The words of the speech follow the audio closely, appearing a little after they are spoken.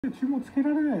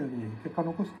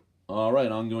All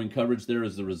right, ongoing coverage there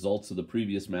is the results of the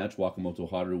previous match. Wakamoto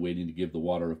Haru waiting to give the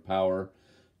Water of Power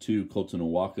to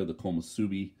Kotonowaka, the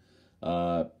Komusubi,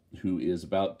 who is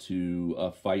about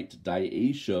to fight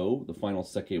Daieisho, the final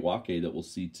Sekiwake that we'll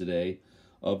see today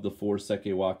of the 4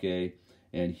 Sekiwake,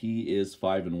 and he is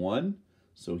 5-1,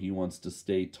 so he wants to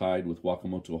stay tied with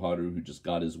Wakamoto Haru, who just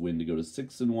got his win to go to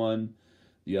 6-1.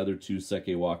 The other 2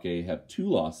 Sekiwake have 2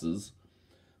 losses.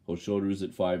 Hoshoru's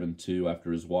at 5-2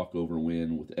 after his walkover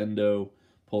win with Endo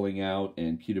pulling out,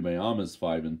 and Kitabayama's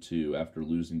 5-2 after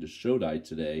losing to Shodai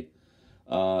today.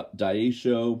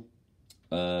 Daieisho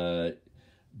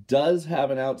does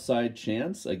have an outside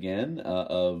chance again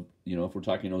of, if we're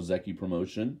talking Ozeki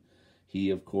promotion. He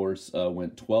of course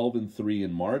went 12-3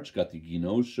 in March, got the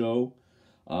Ginosho,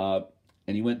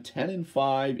 and he went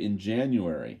 10-5 in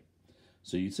January.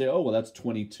 So you'd say, oh well, that's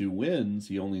 22 wins.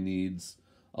 He only needs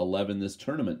 11 this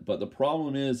tournament. But the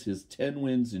problem is his 10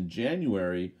 wins in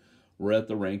January were at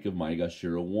the rank of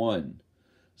Maegashira 1.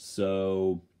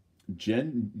 So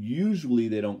usually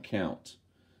they don't count.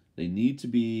 They need to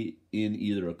be in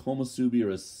either a Komusubi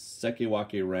or a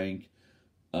Sekiwake rank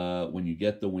when you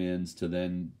get the wins to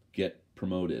then get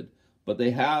promoted. But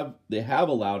they have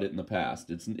allowed it in the past.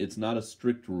 It's not a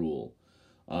strict rule.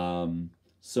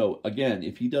 So again,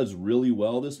 if he does really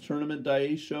well this tournament,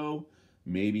 Daieisho,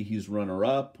 maybe he's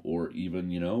runner-up, or even,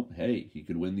 hey, he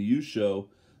could win the Yusho,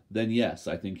 then yes,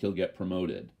 I think he'll get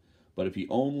promoted. But if he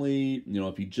only,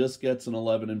 if he just gets an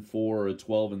 11-4 or a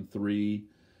 12-3,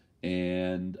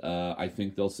 and I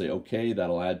think they'll say, okay,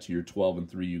 that'll add to your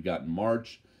 12-3 you got in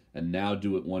March, and now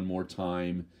do it one more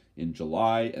time in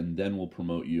July, and then we'll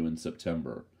promote you in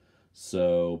September.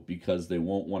 So, because they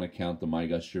won't want to count the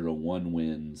Maegashira 1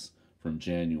 wins from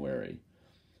January.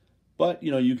 But,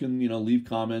 you can, leave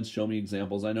comments, show me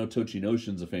examples. I know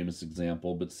Tochinoshin's a famous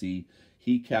example, but see,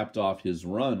 he capped off his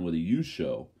run with a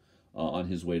Yusho on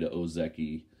his way to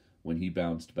Ozeki when he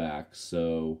bounced back.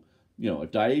 So,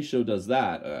 if Daieisho does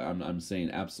that, I'm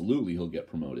saying absolutely he'll get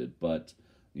promoted. But,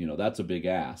 that's a big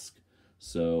ask.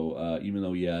 So, even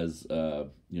though he has,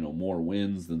 more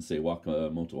wins than, say,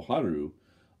 Wakamoto Haru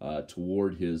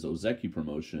toward his Ozeki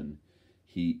promotion,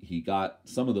 he got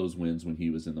some of those wins when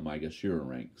he was in the Maegashira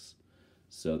ranks.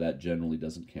 So that generally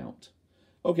doesn't count.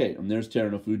 Okay, and there's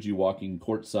Terunofuji walking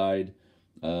courtside,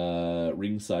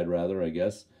 ringside rather, I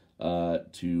guess,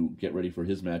 to get ready for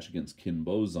his match against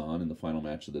Kinbozan in the final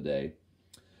match of the day.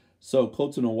 So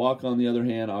Kotonowaka, on the other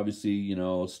hand, obviously,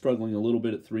 struggling a little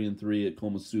bit at 3-3 at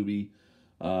Komusubi,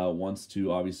 wants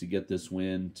to obviously get this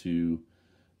win to,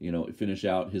 finish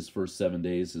out his first 7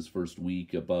 days, his first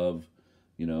week above,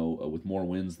 with more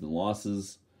wins than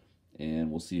losses.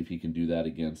 And we'll see if he can do that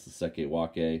against the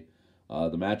Sekiwake.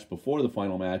 The match before the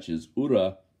final match is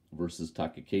Ura versus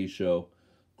Takakeisho.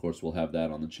 Of course, we'll have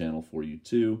that on the channel for you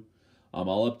too.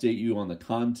 I'll update you on the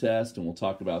contest, and we'll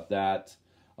talk about that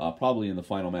probably in the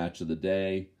final match of the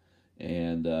day,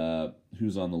 and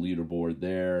who's on the leaderboard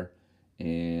there.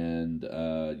 And,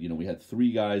 we had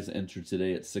 3 guys enter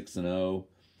today at 6-0,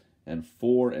 and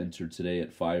 4 entered today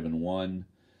at 5-1.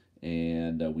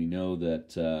 And we know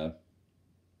that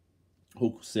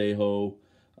Hokuseiho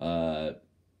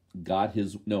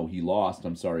he lost.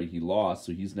 He lost,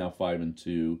 so he's now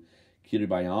 5-2.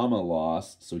 Kitabayama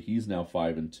lost, so he's now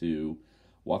 5-2.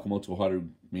 Wakamoto Haru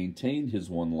maintained his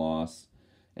 1 loss,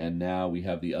 and now we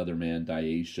have the other man,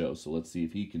 Daieisho. So let's see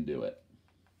if he can do it.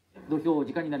 土俵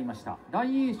時間になりました。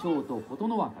大栄翔と琴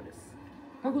ノ若です。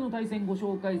過去の対戦ご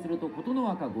紹介すると琴ノ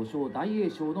若5勝、大栄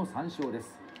翔の3勝で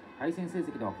す。対戦成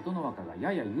績では琴ノ若が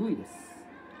やや優位です。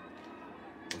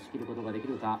押し切ることができ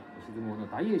るか、押し相撲の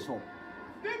大栄翔。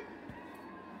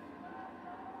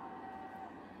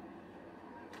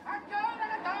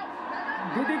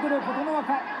出てくる琴ノ若。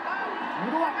室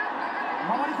は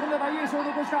回り込んだ大栄翔を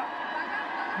残した。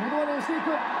室はで押していく。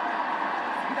突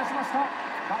き出しました。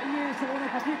大栄翔の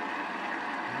勝ち。危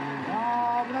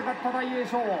なかった大栄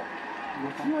翔。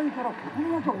立ち合いから琴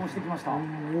ノ若を押してきました。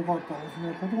良かったです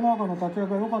ね。琴ノ若の立ち合い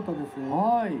が良かったですよ。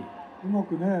はい。うま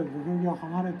くね、土俵際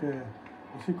離れて押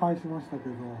し返しましたけ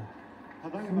ど、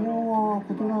相撲は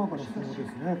琴ノ若の相撲で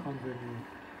すね、完全に。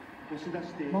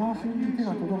回しに手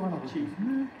が届かなかったですね。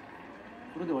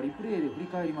それではリプレイで振り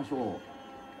返りましょう。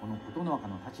この琴ノ若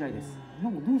の立ち合いです。な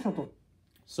んかどうしたと。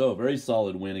So, very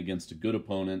solid win against a good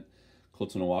opponent.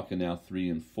 Kotonowaka now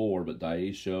 3-4, but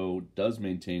Daieisho does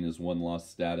maintain his 1-loss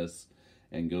status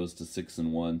and goes to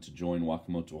 6-1 to join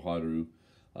Wakamoto Haru,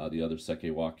 the other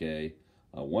Sekiwake,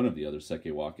 one of the other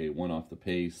Sekiwake, one off the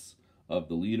pace of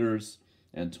the leaders.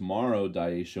 And tomorrow,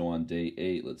 Daieisho on day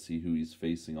 8, let's see who he's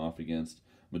facing off against.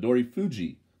 Midori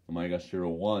Fuji, Maegashira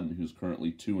 1, who's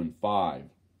currently 2-5.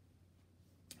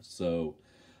 So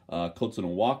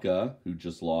Kotonowaka, who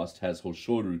just lost, has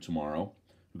Hoshoru tomorrow,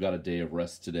 who got a day of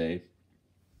rest today.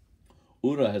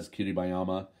 Ura has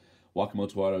Kiribayama.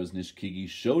 Wakamoto has Nishikigi.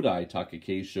 Shodai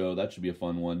Takakeisho. That should be a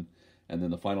fun one. And then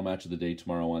the final match of the day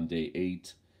tomorrow on day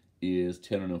 8 is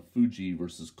Terunofuji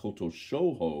versus Koto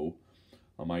Shoho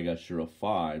on Maegashira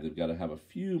 5. They've got to have a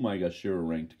few Maegashira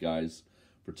ranked guys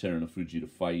for Terunofuji to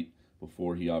fight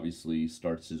before he obviously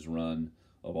starts his run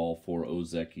of all 4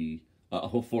 Ozeki,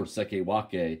 all 4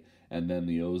 Sekiwake, and then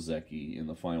the Ozeki in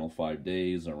the final 5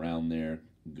 days around there.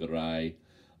 Gurai.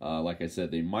 Like I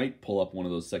said, they might pull up one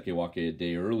of those Sekiwake a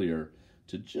day earlier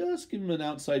to just give him an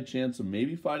outside chance of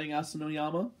maybe fighting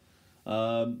Asanoyama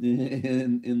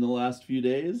in the last few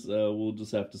days. We'll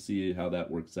just have to see how that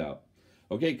works out.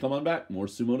 Okay, come on back. More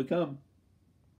sumo to come.